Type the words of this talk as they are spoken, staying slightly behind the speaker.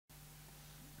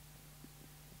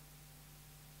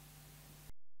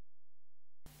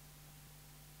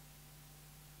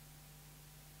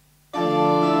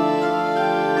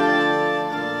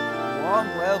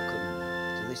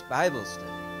Bible study.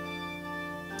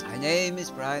 My name is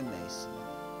Brian Mason,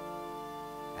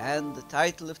 and the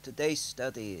title of today's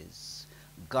study is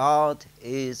God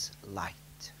is Light.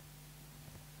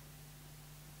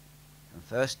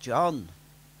 From 1 John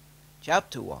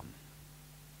chapter 1,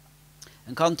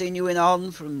 and continuing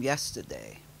on from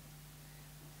yesterday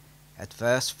at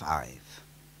verse 5.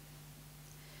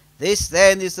 This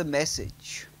then is the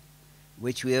message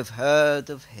which we have heard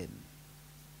of him,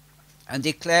 and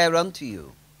declare unto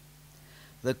you,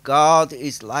 that God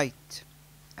is light,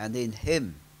 and in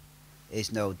him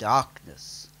is no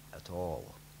darkness at all.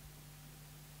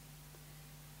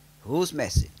 Whose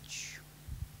message?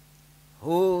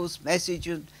 Whose message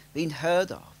had been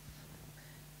heard of?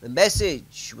 The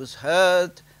message was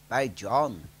heard by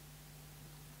John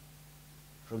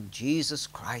from Jesus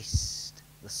Christ,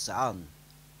 the Son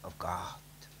of God.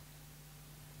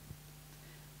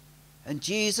 And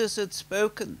Jesus had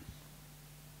spoken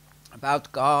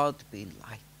about God being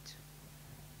light.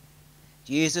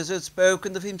 Jesus had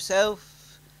spoken of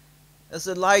himself as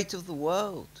the light of the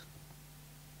world.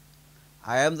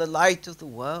 I am the light of the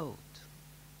world.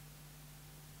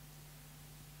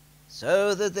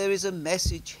 So that there is a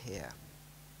message here,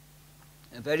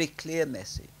 a very clear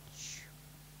message,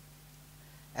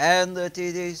 and that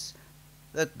it is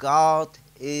that God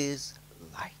is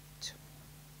light.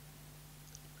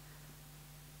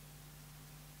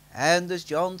 And as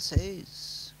John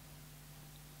says,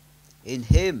 in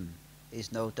him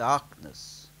is no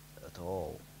darkness at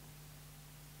all.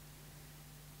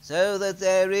 So that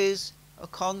there is a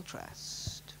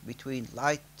contrast between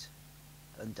light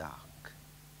and dark.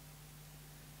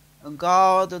 And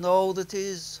God and all that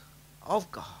is of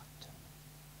God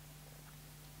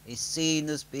is seen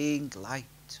as being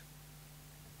light.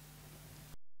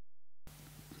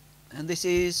 And this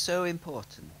is so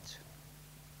important,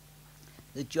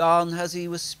 that John, as he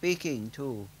was speaking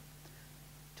to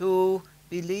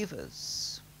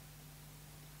believers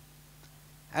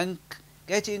and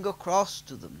getting across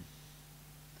to them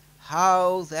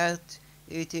how that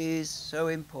it is so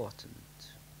important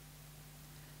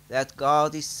that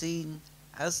God is seen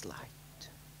as light,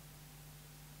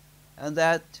 and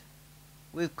that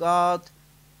with God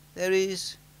there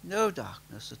is no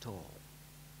darkness at all.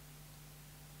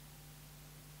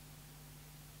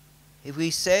 If we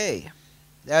say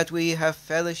that we have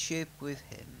fellowship with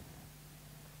him,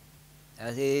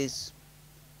 that is,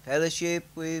 fellowship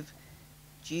with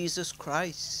Jesus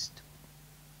Christ,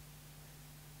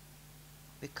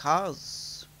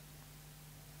 because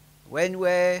when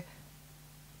we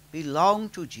belong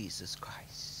to Jesus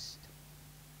Christ,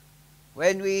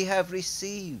 when we have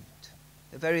received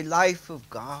the very life of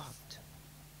God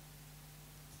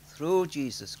through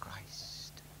Jesus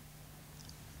Christ,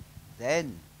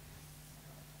 then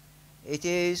it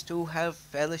is to have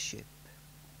fellowship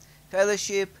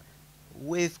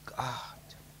with God,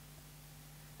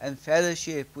 and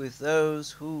fellowship with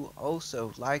those who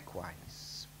also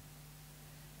likewise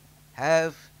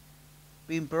have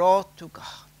been brought to God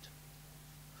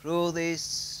through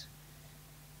this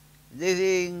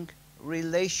living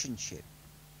relationship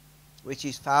which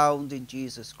is found in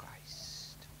Jesus Christ.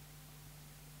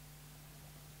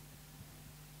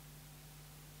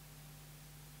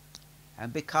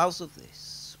 And because of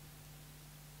this,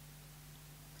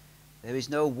 there is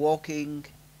no walking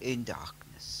in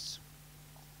darkness.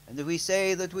 And if we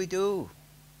say that we do,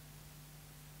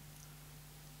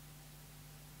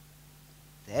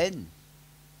 then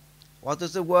what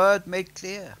does the word make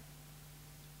clear?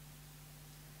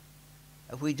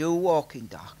 If we do walk in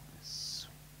darkness,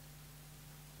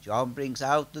 John brings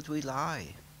out that we lie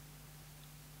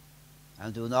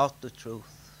and do not the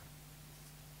truth.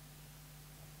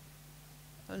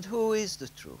 And who is the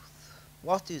truth?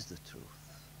 What is the truth?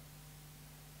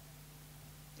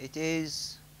 It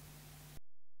is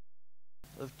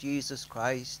of Jesus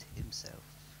Christ himself,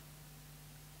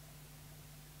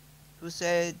 who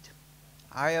said,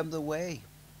 I am the way,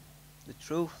 the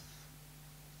truth,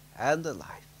 and the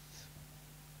life.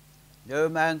 No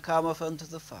man cometh unto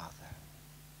the Father,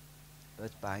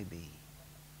 but by me.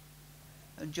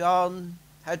 And John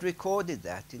had recorded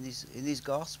that in his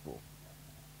gospel.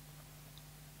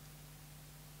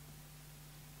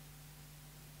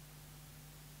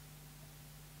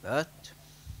 But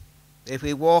if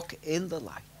we walk in the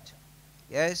light,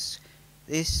 yes,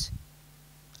 this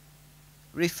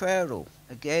referral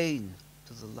again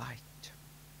to the light,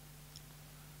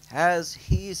 as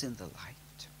he is in the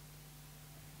light,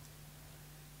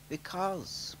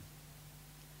 because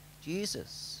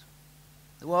Jesus,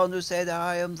 the one who said,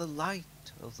 I am the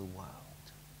light of the world,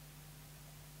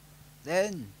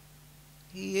 then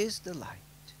he is the light.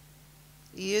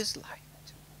 He is light.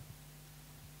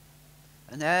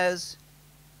 And as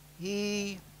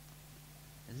he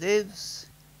lives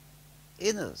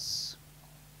in us,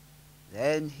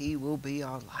 then he will be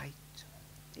our light.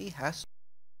 He has to,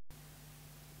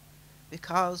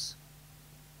 because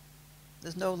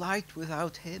there's no light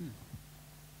without him.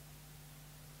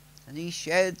 And he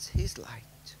sheds his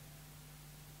light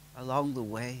along the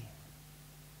way,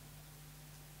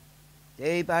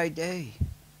 day by day,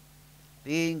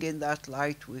 being in that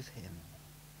light with him.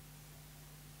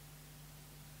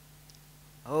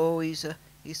 Oh, he's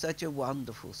such a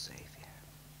wonderful Saviour.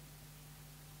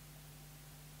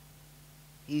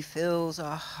 He fills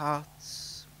our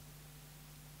hearts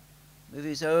with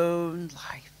his own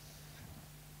life.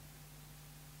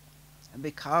 And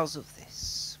because of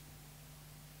this,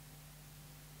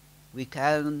 we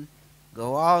can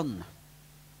go on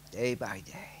day by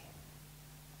day.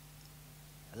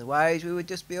 Otherwise we would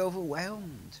just be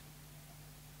overwhelmed.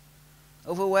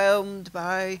 Overwhelmed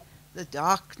by the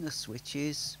darkness which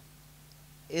is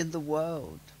in the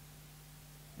world.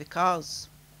 Because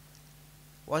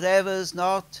whatever's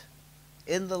not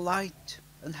in the light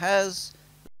and has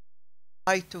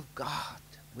the light of God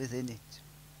within it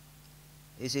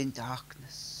is in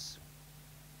darkness.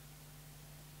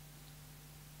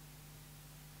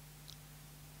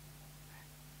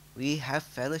 We have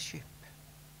fellowship.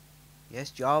 Yes,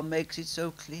 John makes it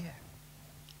so clear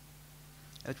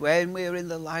that when we are in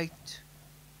the light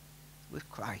with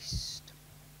Christ,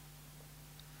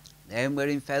 then we're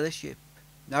in fellowship,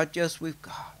 not just with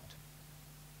God,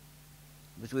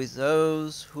 but with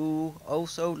those who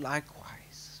also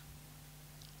likewise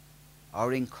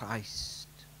are in Christ,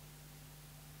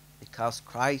 because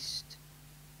Christ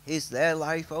is their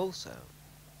life also.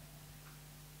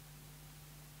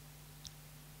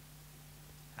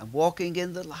 And walking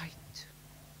in the light,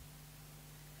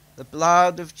 the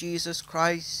blood of Jesus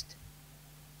Christ,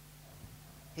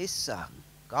 his Son,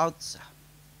 God's Son,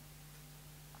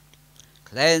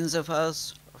 cleanseth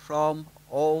us from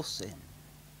all sin.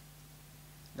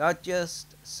 Not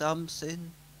just some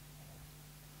sin,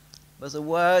 but the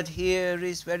word here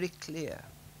is very clear.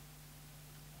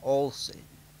 All sin.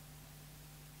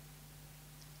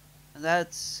 And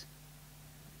that's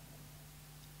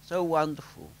so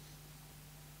wonderful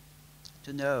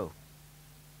to know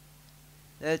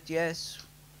that yes,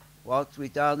 what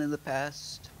we've done in the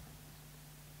past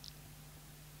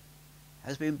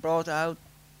has been brought out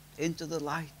into the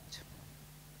light.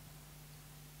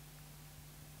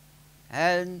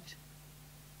 And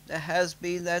there has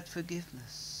been that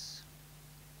forgiveness.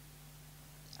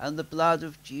 And the blood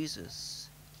of Jesus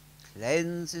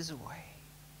cleanses away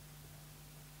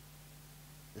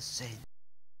the sin.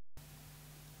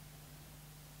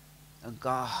 And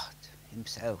God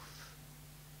himself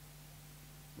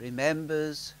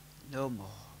remembers no more.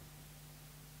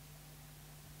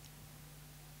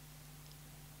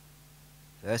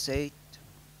 Verse 8,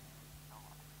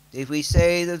 if we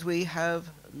say that we have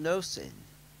no sin,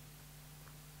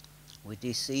 we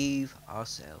deceive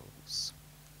ourselves,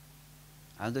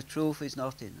 and the truth is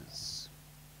not in us.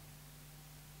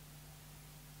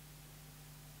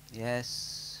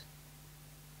 Yes,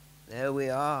 there we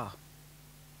are.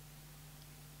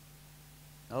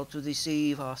 Not to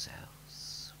deceive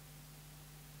ourselves,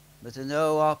 but to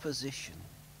know our position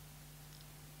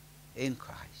in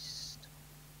Christ.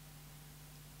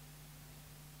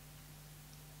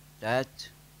 That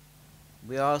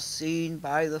we are seen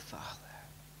by the Father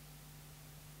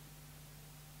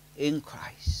in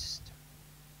Christ,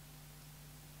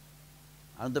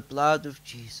 and the blood of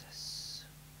Jesus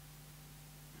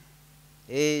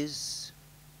is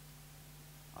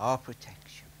our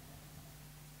protection.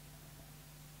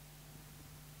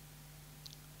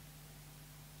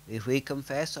 If we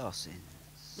confess our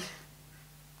sins,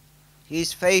 he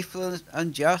is faithful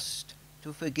and just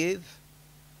to forgive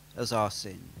us our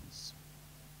sins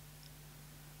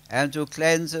and to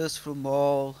cleanse us from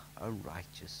all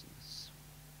unrighteousness.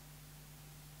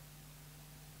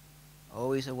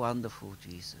 Oh, he's a wonderful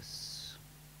Jesus.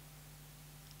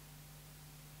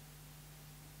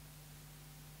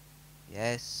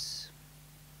 Yes,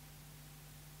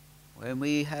 when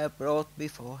we have brought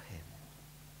before him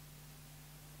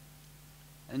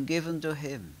and given to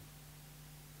him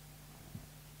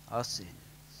our sins,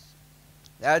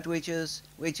 that which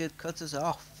had cut us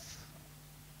off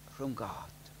from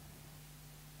God,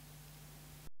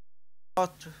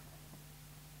 what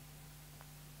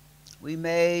we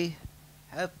may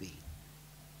have been.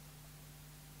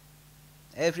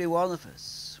 Every one of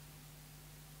us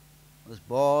was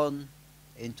born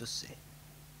into sin,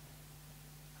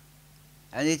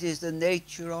 and it is the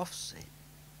nature of sin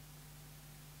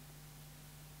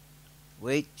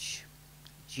which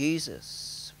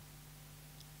Jesus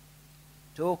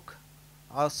took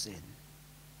our sin,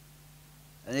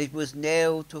 and it was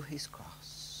nailed to his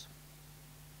cross,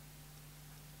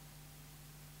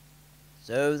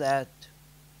 so that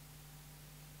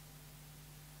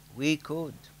we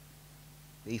could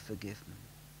be forgiven.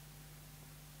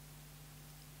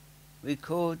 We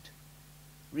could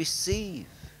receive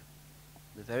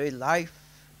the very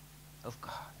life of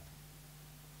God.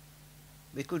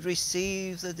 We could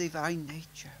receive the divine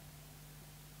nature.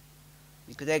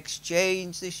 We could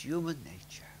exchange this human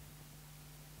nature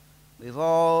with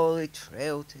all its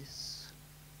frailties,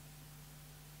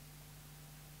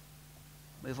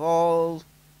 with all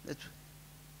that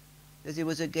it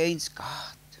was against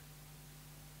God,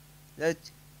 that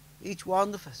each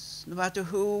one of us, no matter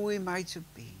who we might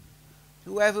have been,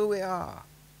 whoever we are,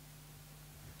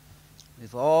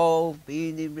 we've all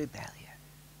been in rebellion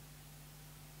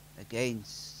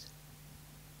against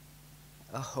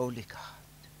a holy God.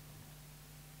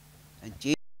 And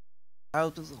Jesus got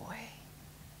out of the way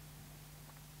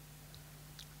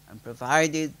and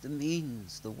provided the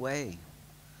means, the way,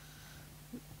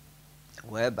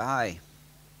 whereby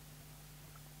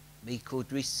we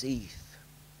could receive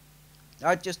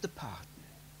not just a pardon,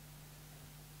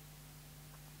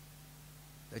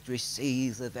 but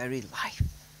receive the very life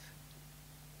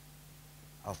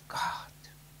of God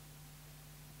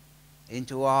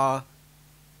into our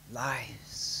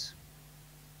lives,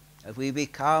 that we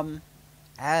become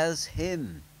as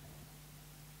him,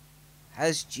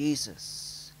 as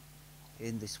Jesus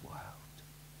in this world.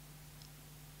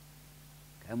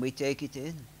 Can we take it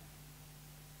in?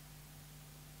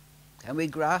 Can we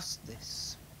grasp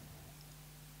this?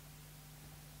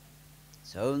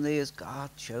 It's only as God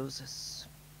shows us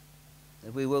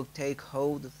that we will take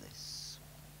hold of this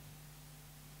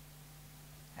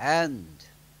and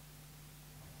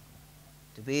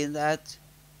to be in that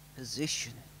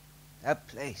position, that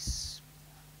place,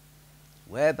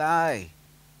 whereby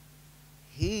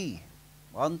he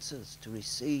wants us to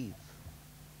receive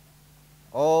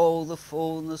all the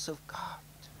fullness of God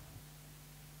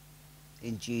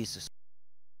in Jesus.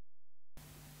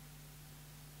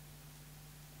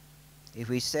 If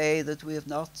we say that we have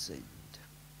not sinned,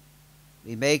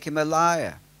 we make him a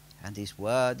liar, and his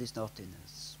word is not in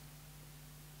us.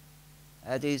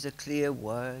 That is a clear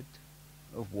word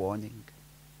of warning.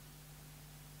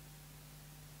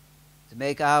 To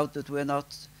make out that we're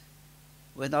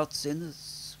not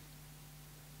sinners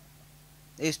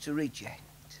is to reject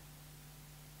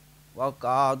what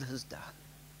God has done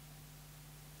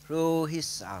through his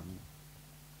Son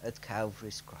at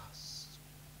Calvary's cross.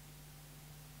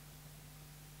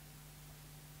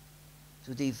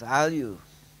 To devalue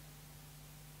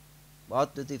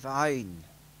what the divine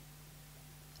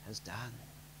has done.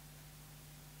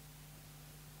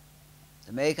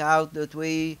 To make out that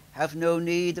we have no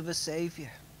need of a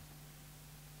Saviour.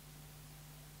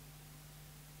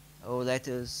 Oh, let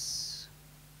us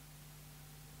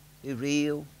be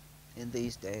real in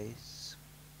these days.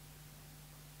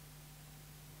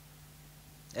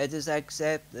 Let us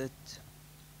accept that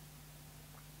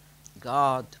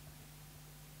God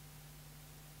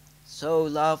so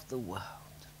loved the world,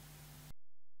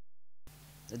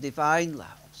 the divine love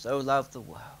so loved the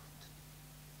world,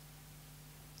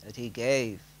 that he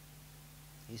gave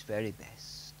his very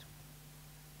best.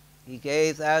 He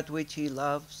gave that which he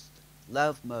loved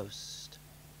most,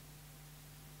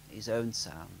 his own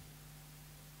Son,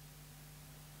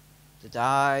 to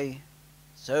die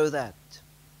so that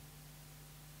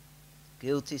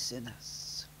guilty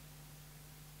sinners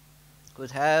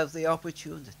could have the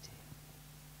opportunity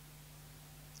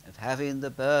of having the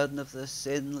burden of their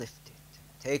sin lifted,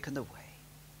 taken away,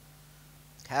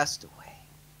 cast away,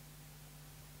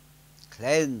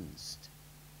 cleansed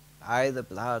by the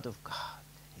blood of God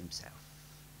himself,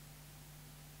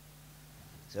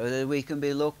 so that we can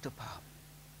be looked upon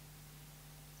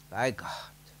by God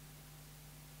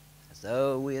as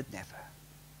though we had never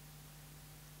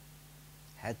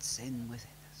had sin within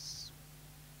us.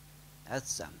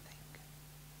 That's something.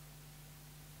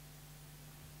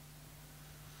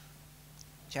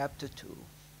 Chapter 2.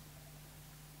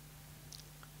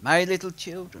 My little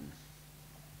children,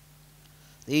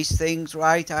 these things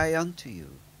write I unto you,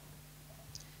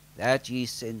 that ye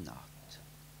sin not.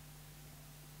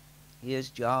 Here's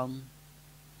John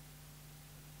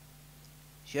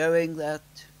showing that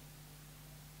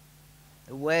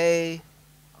the way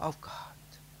of God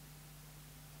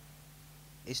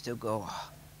is to go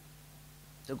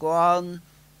on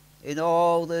in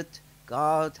all that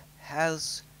God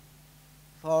has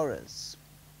for us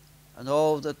and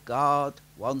all that God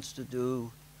wants to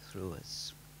do through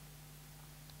us.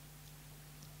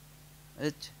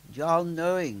 That John,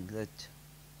 knowing that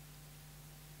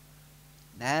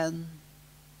man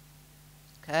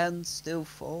can still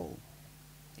fall,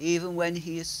 even when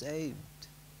he is saved,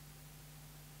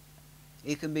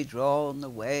 he can be drawn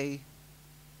away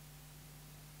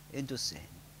into sin.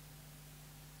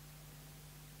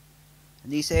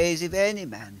 And he says, if any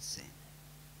man sin,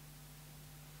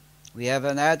 we have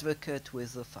an advocate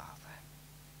with the Father,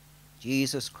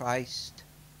 Jesus Christ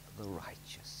the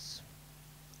righteous.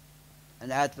 An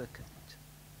advocate.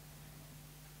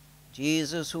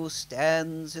 Jesus who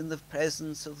stands in the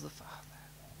presence of the Father.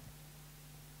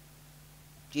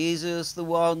 Jesus the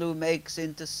one who makes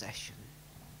intercession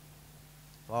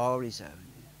for his own.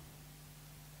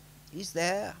 He's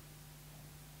there.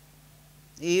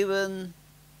 Even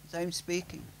as I'm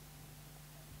speaking,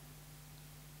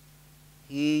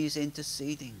 he's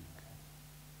interceding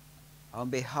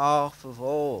on behalf of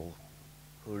all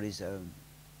who are his own.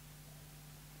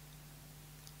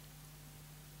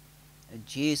 And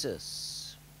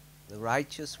Jesus, the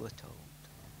righteous, we're told.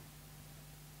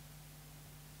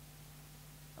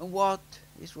 And what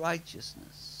is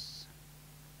righteousness?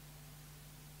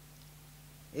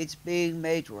 It's being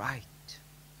made right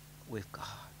with God.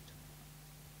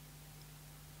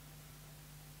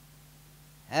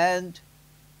 And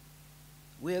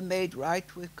we are made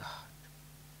right with God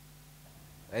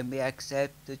when we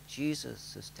accept that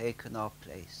Jesus has taken our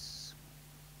place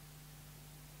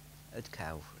at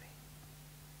Calvary.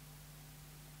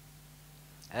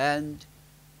 And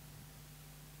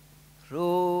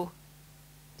through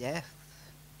death,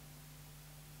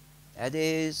 that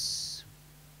is,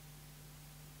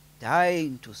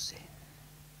 dying to sin,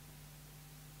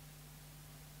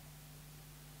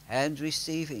 and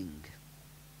receiving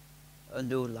a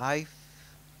new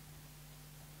life,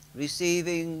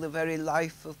 receiving the very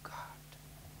life of God.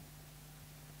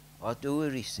 What do we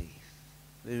receive?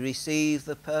 We receive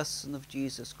the person of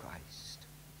Jesus Christ,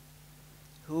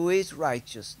 who is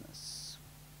righteousness,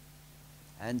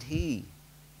 and he,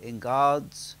 in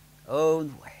God's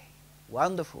own way,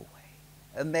 wonderful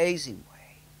way, amazing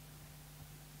way,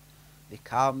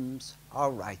 becomes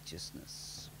our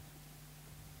righteousness.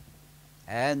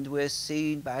 And we're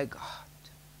seen by God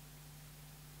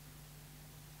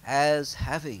as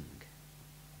having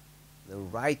the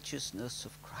righteousness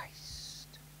of Christ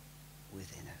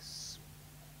within us.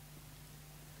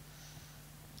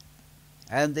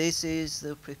 And this is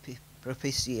the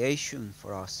propitiation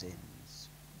for our sins.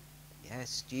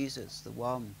 Yes, Jesus, the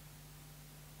one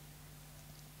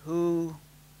who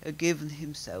had given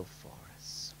himself for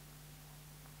us.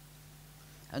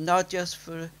 And not just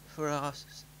for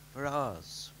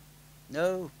ours,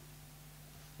 no,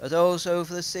 but also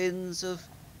for the sins of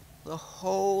the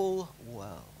whole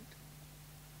world.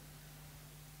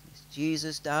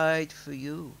 Jesus died for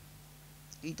you.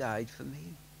 He died for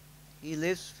me. He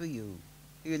lives for you.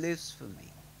 He lives for me.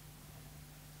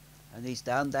 And he's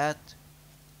done that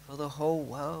for the whole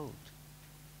world.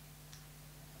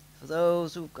 For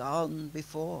those who've gone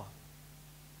before.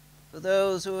 For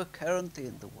those who are currently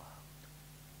in the world.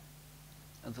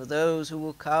 And for those who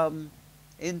will come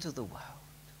into the world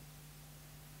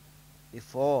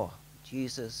before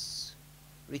Jesus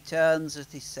returns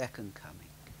at his second coming.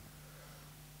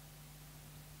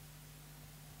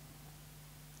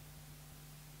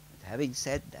 But having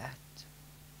said that,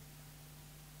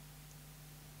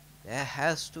 there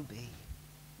has to be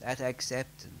that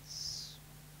acceptance,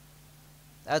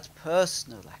 that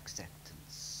personal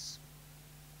acceptance,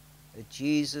 that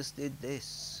Jesus did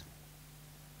this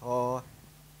for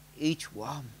each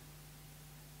one.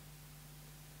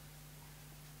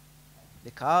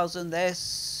 Because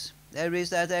unless there is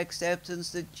that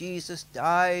acceptance that Jesus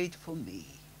died for me,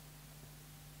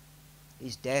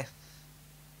 his death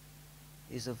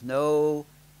is of no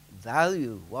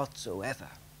value whatsoever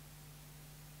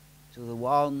to the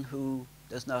one who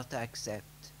does not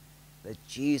accept that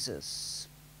Jesus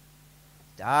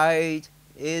died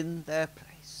in their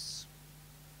place,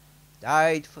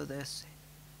 died for their sin,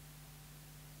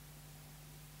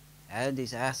 and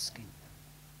is asking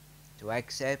them to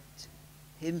accept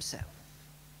himself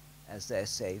as their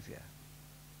Savior.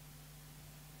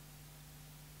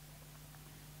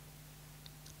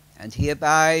 And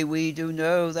hereby we do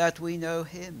know that we know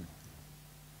him,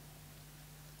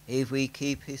 if we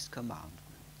keep his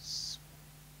commandments.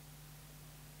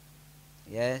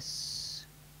 Yes,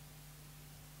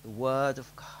 the Word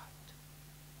of God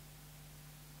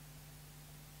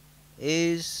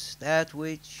is that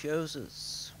which shows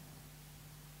us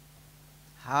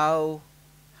how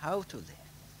to live.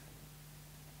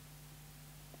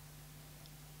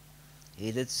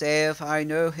 He that saith, I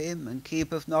know him, and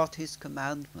keepeth not his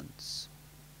commandments,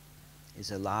 is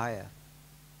a liar,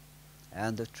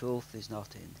 and the truth is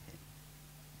not in him.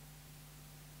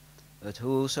 But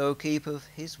whoso keepeth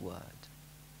his word,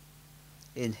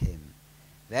 in him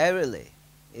verily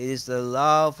is the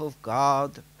love of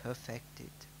God perfected.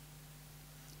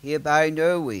 Hereby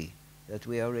know we that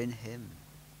we are in him.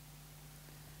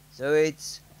 So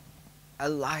it's a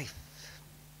life,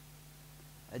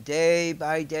 a day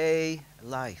by day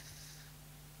life,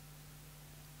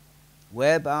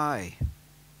 whereby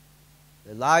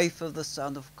the life of the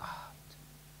Son of God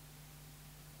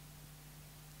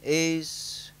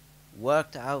is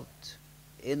worked out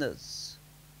in us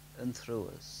and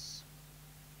through us.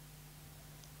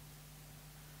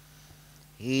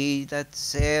 He that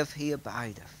saith he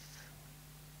abideth,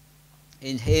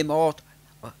 in him ought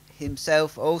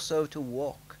himself also to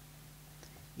walk,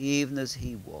 even as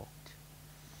he walked.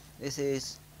 This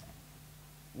is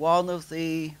one of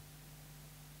the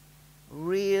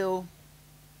real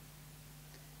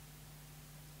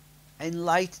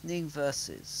enlightening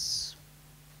verses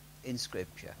in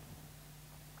Scripture.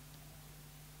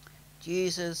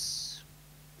 Jesus,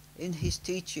 in his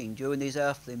teaching during his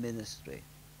earthly ministry,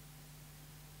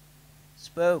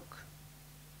 spoke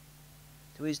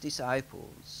to his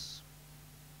disciples,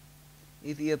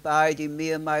 "If ye abide in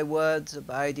me and my words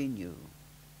abide in you,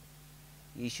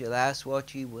 ye shall ask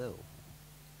what ye will,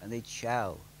 and it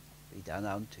shall be done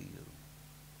unto you."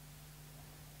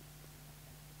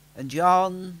 And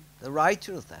John, the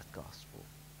writer of that gospel,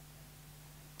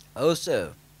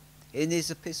 also in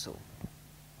his epistle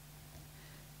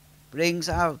brings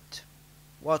out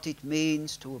what it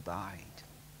means to abide.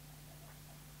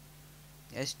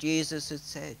 As Jesus had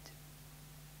said,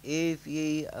 "If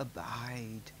ye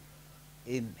abide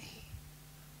in me."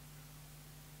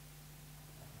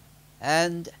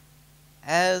 And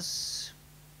as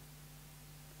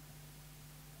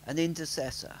an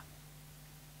intercessor,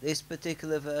 this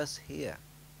particular verse here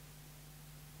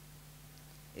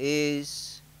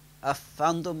is a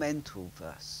fundamental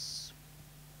verse,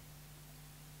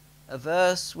 a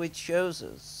verse which shows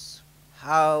us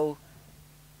how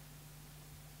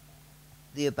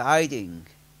the abiding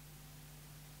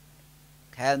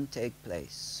can take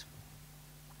place,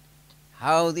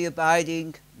 how the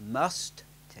abiding must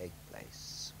take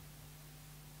place.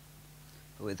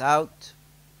 For without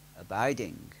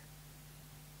abiding,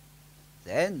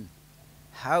 then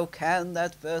how can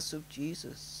that verse of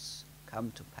Jesus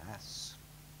come to pass?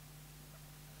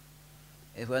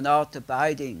 If we're not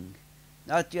abiding,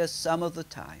 not just some of the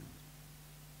time,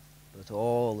 but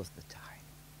all of the time.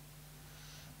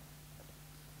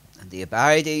 And the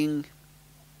abiding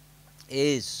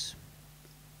is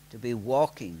to be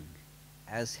walking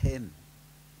as him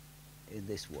in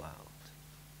this world.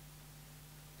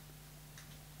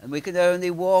 And we can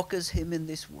only walk as him in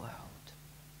this world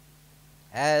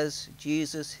as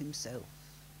Jesus himself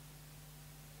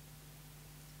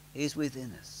is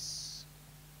within us,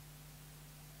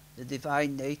 the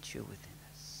divine nature within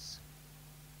us.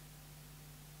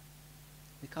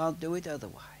 We can't do it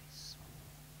otherwise.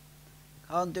 We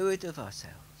can't do it of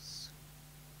ourselves.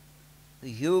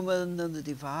 The human and the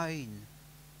divine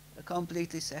are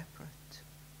completely separate.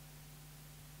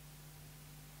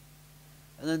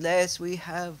 And unless we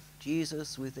have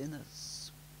Jesus within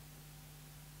us,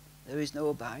 there is no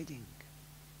abiding.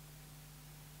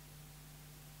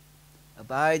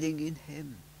 Abiding in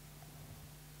him,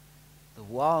 the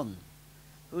one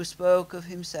who spoke of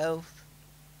himself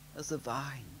as the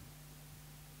vine,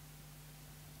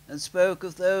 and spoke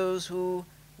of those who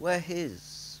were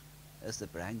his as the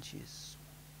branches.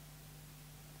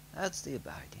 That's the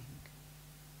abiding.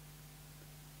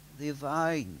 The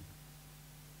vine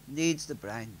needs the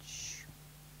branch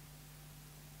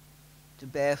to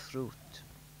bear fruit,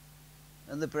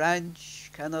 and the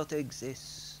branch cannot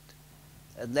exist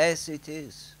unless it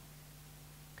is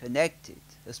connected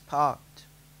as part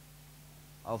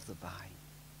of the vine.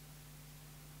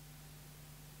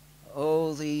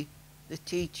 Oh, the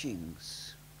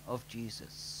teachings of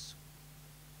Jesus,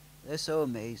 they're so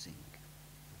amazing,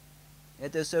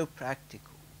 yet they're so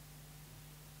practical.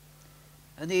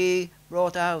 And he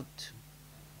brought out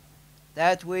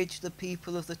that which the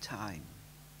people of the time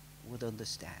would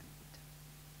understand.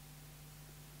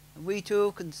 And we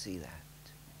too can see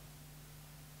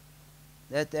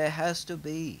that there has to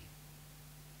be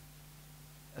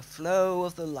a flow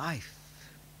of the life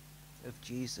of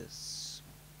Jesus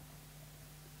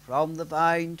from the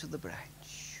vine to the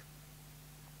branch.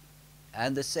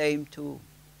 And the same too,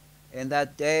 in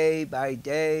that day by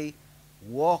day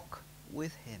walk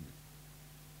with him.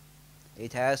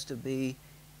 It has to be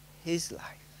his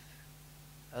life,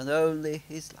 and only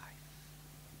his life,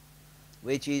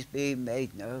 which is being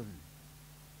made known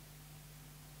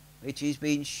which is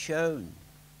being shown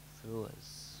through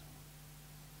us.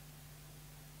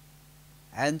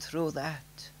 And through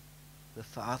that, the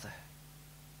Father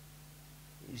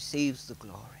receives the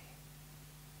glory,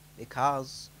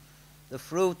 because the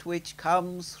fruit which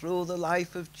comes through the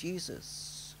life of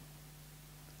Jesus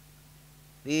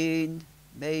being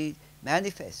made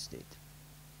manifested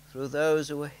through those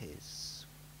who are his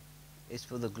is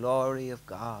for the glory of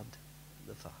God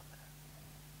the Father.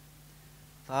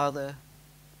 Father,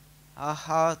 our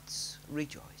hearts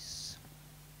rejoice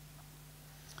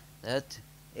that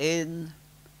in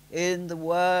the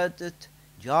word that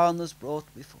John has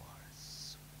brought before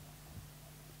us,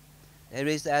 there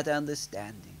is that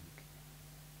understanding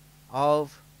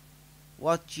of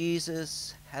what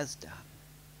Jesus has done,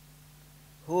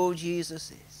 who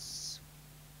Jesus is,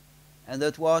 and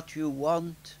that what you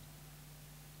want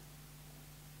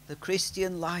the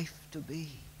Christian life to be,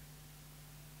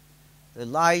 the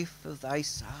life of thy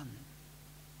Son,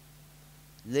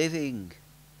 living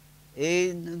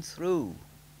in and through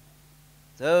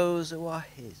those who are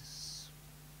his,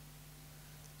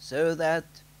 so that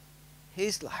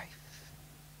his life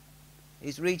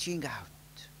is reaching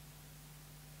out,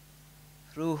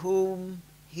 through whom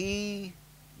he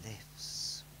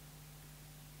lives,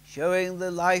 showing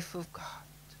the life of God,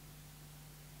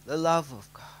 the love of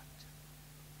God,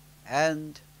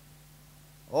 and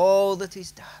all that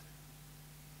is done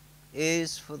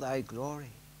is for thy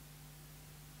glory.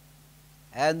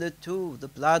 And that too, the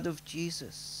blood of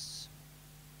Jesus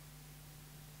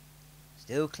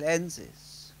still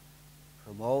cleanses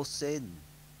from all sin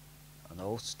and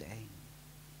all stain.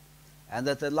 And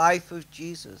that the life of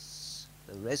Jesus,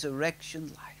 the resurrection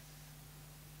life,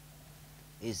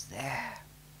 is there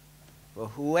for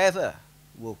whoever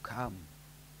will come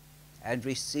and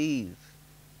receive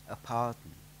a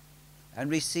pardon and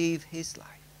receive his life,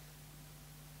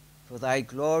 for thy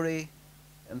glory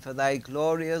and for thy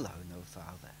glory alone, O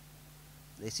Father.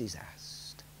 This is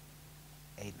asked.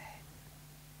 Amen.